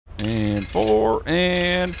and 4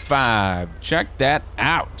 and 5. Check that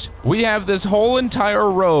out. We have this whole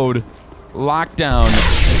entire road locked down.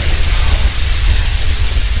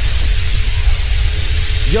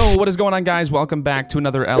 Yo, what is going on, guys? Welcome back to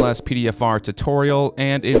another LSPDFR tutorial,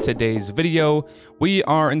 and in today's video, we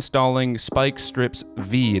are installing Spike Strips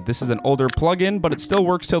V. This is an older plugin, but it still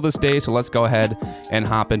works till this day, so let's go ahead and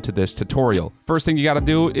hop into this tutorial. First thing you gotta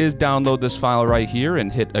do is download this file right here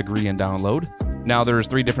and hit agree and download. Now there's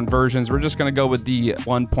 3 different versions. We're just gonna go with the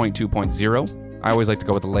 1.2.0. I always like to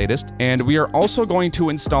go with the latest. And we are also going to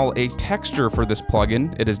install a texture for this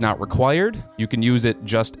plugin. It is not required. You can use it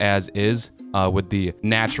just as is. With the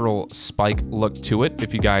natural spike look to it,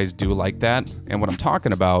 if you guys do like that. And what I'm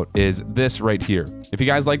talking about is this right here. If you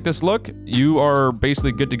guys like this look, you are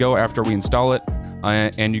basically good to go after we install it.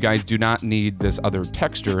 And you guys do not need this other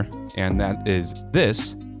texture, and that is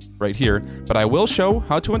this right here. But I will show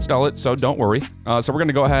how to install it, so don't worry. So we're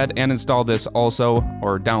gonna go ahead and install this also,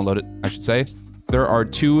 or download it, I should say. There are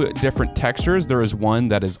 2 different textures. There is one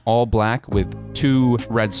that is all black with 2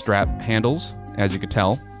 red strap handles, as you could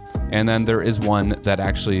tell. And then there is one that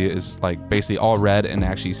actually is like basically all red and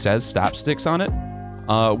actually says stop sticks on it.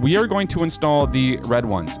 We are going to install the red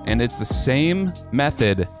ones, and it's the same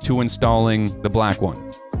method to installing the black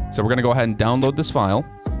one. So we're gonna go ahead and download this file.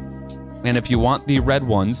 And if you want the red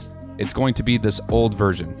ones, it's going to be this old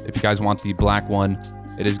version. If you guys want the black one,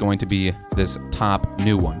 it is going to be this top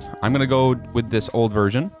new one. I'm gonna go with this old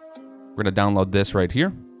version. We're gonna download this right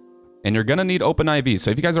here. And you're gonna need OpenIV. So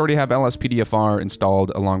if you guys already have LSPDFR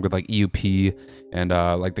installed along with like EUP and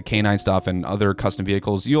like the K9 stuff and other custom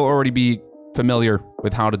vehicles, you'll already be familiar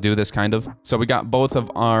with how to do this kind of. So we got both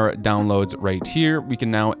of our downloads right here. We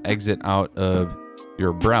can now exit out of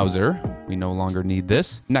your browser. We no longer need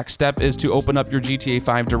this. Next step is to open up your GTA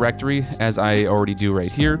 5 directory, as I already do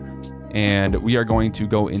right here. And we are going to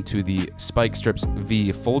go into the Spike Strips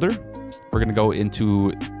V folder. We're gonna go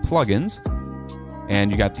into plugins.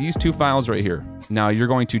 And you got these 2 files right here. Now you're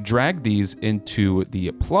going to drag these into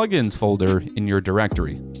the plugins folder in your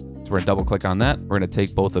directory. So we're gonna double click on that. We're gonna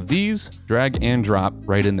take both of these, drag and drop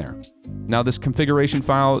right in there. Now this configuration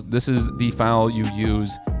file, this is the file you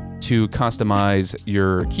use to customize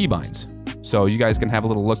your keybinds. So you guys can have a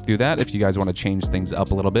little look through that if you guys wanna change things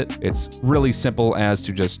up a little bit. It's really simple as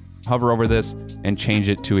to just hover over this and change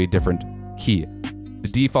it to a different key. The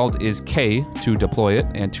default is K to deploy it,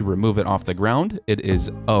 and to remove it off the ground, it is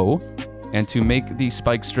O. And to make the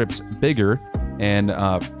spike strips bigger, and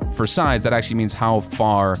for size, that actually means how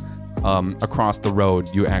far across the road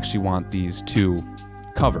you actually want these to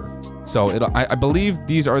cover. So I believe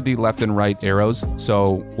these are the left and right arrows,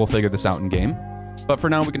 so we'll figure this out in game. But for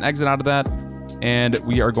now, we can exit out of that, and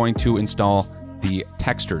we are going to install the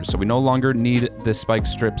textures. So we no longer need the Spike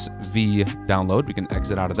Strips V download. We can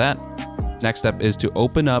exit out of that. Next step is to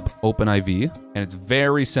open up OpenIV, and it's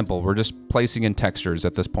very simple. We're just placing in textures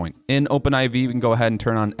at this point. In OpenIV, we can go ahead and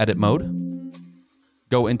turn on edit mode,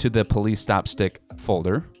 go into the police stop stick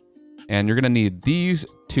folder, and you're gonna need these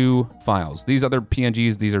 2 files. These other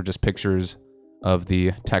PNGs, these are just pictures of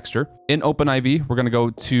the texture. In OpenIV, we're gonna go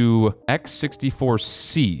to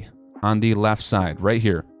X64C on the left side, right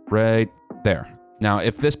here, right there. Now,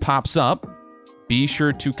 if this pops up, be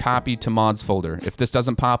sure to copy to mods folder. If this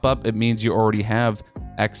doesn't pop up, it means you already have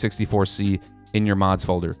X64C in your mods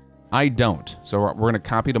folder. I don't, so we're gonna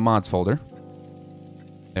copy to mods folder.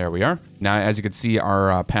 There we are. Now, as you can see,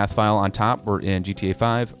 our path file on top, we're in GTA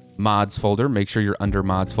 5 mods folder. Make sure you're under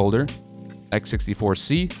mods folder,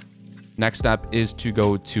 X64C. Next step is to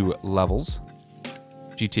go to levels,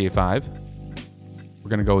 GTA 5. We're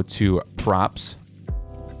gonna go to props,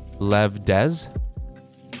 lev des,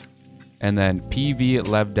 and then PV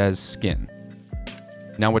lev des skin.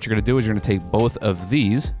 Now what you're gonna do is you're gonna take both of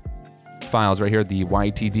these files right here, the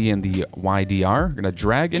YTD and the YDR. You're gonna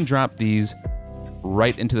drag and drop these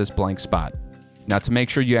right into this blank spot. Now to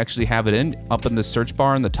make sure you actually have it in, up in the search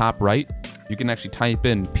bar in the top right, you can actually type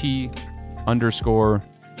in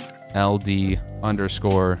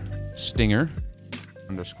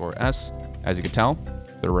P_LD_stinger_S. As you can tell,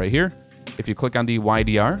 they're right here. If you click on the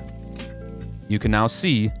YDR, you can now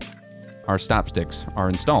see our stop sticks are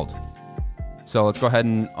installed. So let's go ahead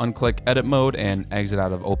and unclick edit mode and exit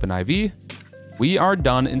out of OpenIV. We are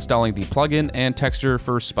done installing the plugin and texture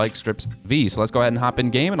for Spike Strips V. So let's go ahead and hop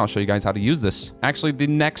in game, and I'll show you guys how to use this. Actually, the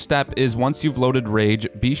next step is once you've loaded Rage,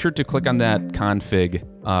 be sure to click on that config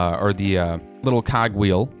or the little cog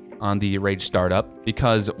wheel on the Rage startup,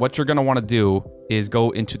 because what you're going to want to do is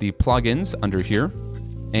go into the plugins under here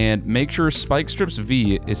and make sure Spike Strips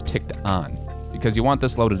V is ticked on, because you want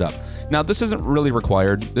this loaded up. Now, this isn't really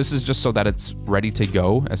required. This is just so that it's ready to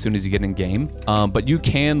go as soon as you get in game. But you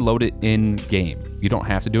can load it in game. You don't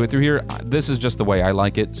have to do it through here. This is just the way I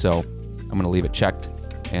like it, so I'm gonna leave it checked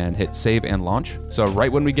and hit save and launch. So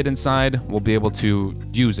right when we get inside, we'll be able to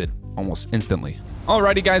use it almost instantly.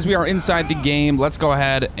 Alrighty guys, we are inside the game. Let's go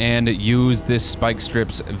ahead and use this Spike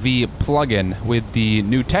Strips V plugin with the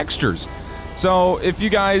new textures. So if you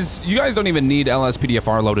guys don't even need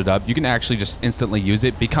LSPDFR loaded up, you can actually just instantly use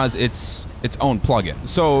it because it's its own plugin.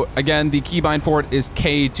 So again, the keybind for it is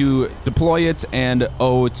K to deploy it and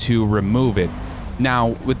O to remove it. Now,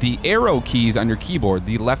 with the arrow keys on your keyboard,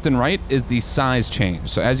 the left and right is the size change.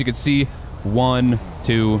 So as you can see, 1,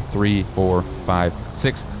 2, 3, 4, 5,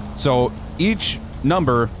 6. So each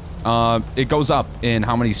number, it goes up in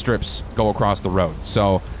how many strips go across the road.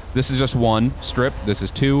 So this is just 1 strip, this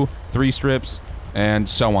is 2, 3 strips, and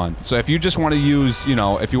so on. So if you just want to use, you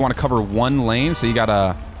know, if you want to cover 1 lane, so you got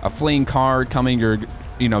a fleeing car coming, you're,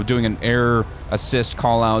 you know, doing an air assist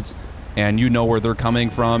callouts, and you know where they're coming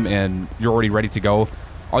from, and you're already ready to go.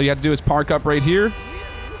 All you have to do is park up right here,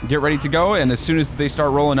 get ready to go, and as soon as they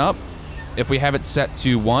start rolling up, if we have it set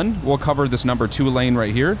to 1, we'll cover this number 2 lane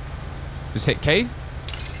right here. Just hit K,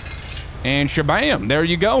 and shabam, there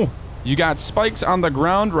you go. You got spikes on the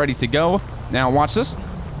ground, ready to go. Now watch this.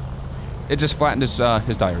 It just flattened his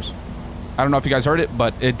tires. I don't know if you guys heard it,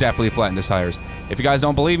 but it definitely flattened his tires. If you guys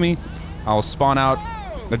don't believe me, I'll spawn out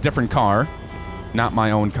a different car. Not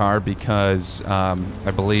my own car, because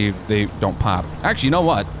I believe they don't pop. Actually, you know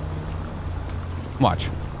what? Watch.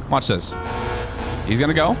 Watch this. He's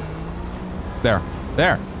gonna go. There.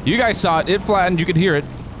 There. You guys saw it. It flattened. You could hear it.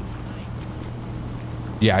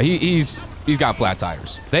 Yeah, he's got flat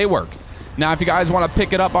tires. They work. Now, if you guys want to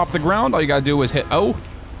pick it up off the ground, all you gotta do is hit O,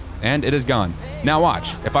 and it is gone. Now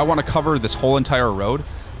watch. If I want to cover this whole entire road,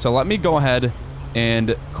 so let me go ahead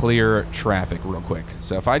and clear traffic real quick.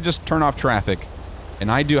 So if I just turn off traffic,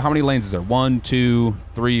 and I do, how many lanes is there? 1, 2,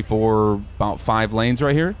 3, 4, about 5 lanes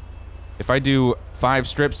right here. If I do 5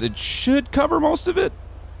 strips, it should cover most of it.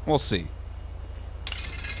 We'll see.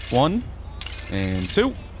 1, and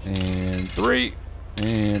 2, and 3,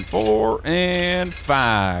 and 4, and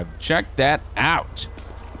 5. Check that out.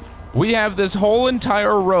 We have this whole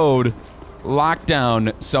entire road locked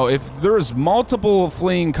down. So if there's multiple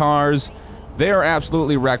fleeing cars, they are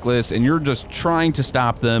absolutely reckless, and you're just trying to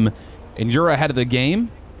stop them, and you're ahead of the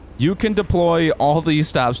game, you can deploy all these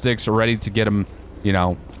stop sticks ready to get them, you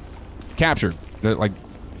know, captured. They're like,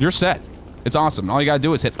 you're set. It's awesome. All you gotta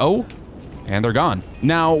do is hit O, and they're gone.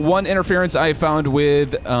 Now, one interference I found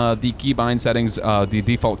with the keybind settings, the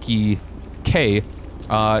default key K,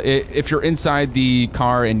 if you're inside the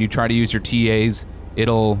car and you try to use your TAs,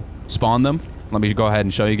 it'll spawn them. Let me go ahead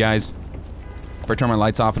and show you guys. If I turn my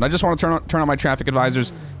lights off and I just want to turn on my traffic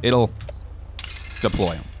advisors, it'll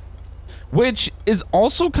deploy them. Which is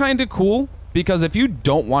also kind of cool, because if you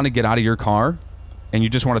don't want to get out of your car and you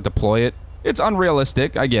just want to deploy it, it's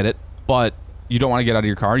unrealistic, I get it, but you don't want to get out of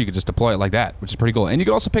your car, you can just deploy it like that, which is pretty cool. And you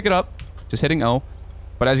can also pick it up, just hitting O.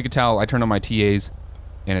 But as you can tell, I turned on my TAs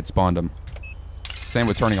and it spawned them. Same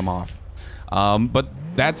with turning them off. But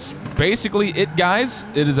that's basically it, guys.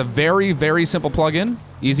 It is a very, very simple plugin.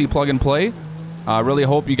 Easy plug and play. Really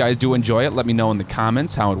hope you guys do enjoy it. Let me know in the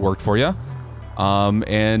comments how it worked for you.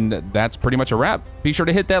 And that's pretty much a wrap. Be sure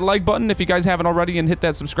to hit that like button if you guys haven't already, and hit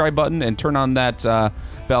that subscribe button, and turn on that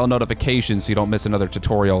bell notification so you don't miss another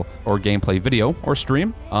tutorial or gameplay video or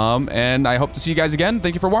stream. And I hope to see you guys again.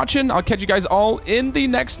 Thank you for watching. I'll catch you guys all in the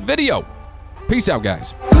next video. Peace out,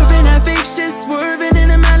 guys. Moving that fake shit, swerving in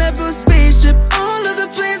a Malibu spaceship. All of the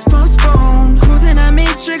plans postponed. Cruising that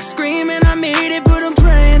matrix, screaming I made it, but I'm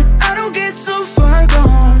praying I don't get so far.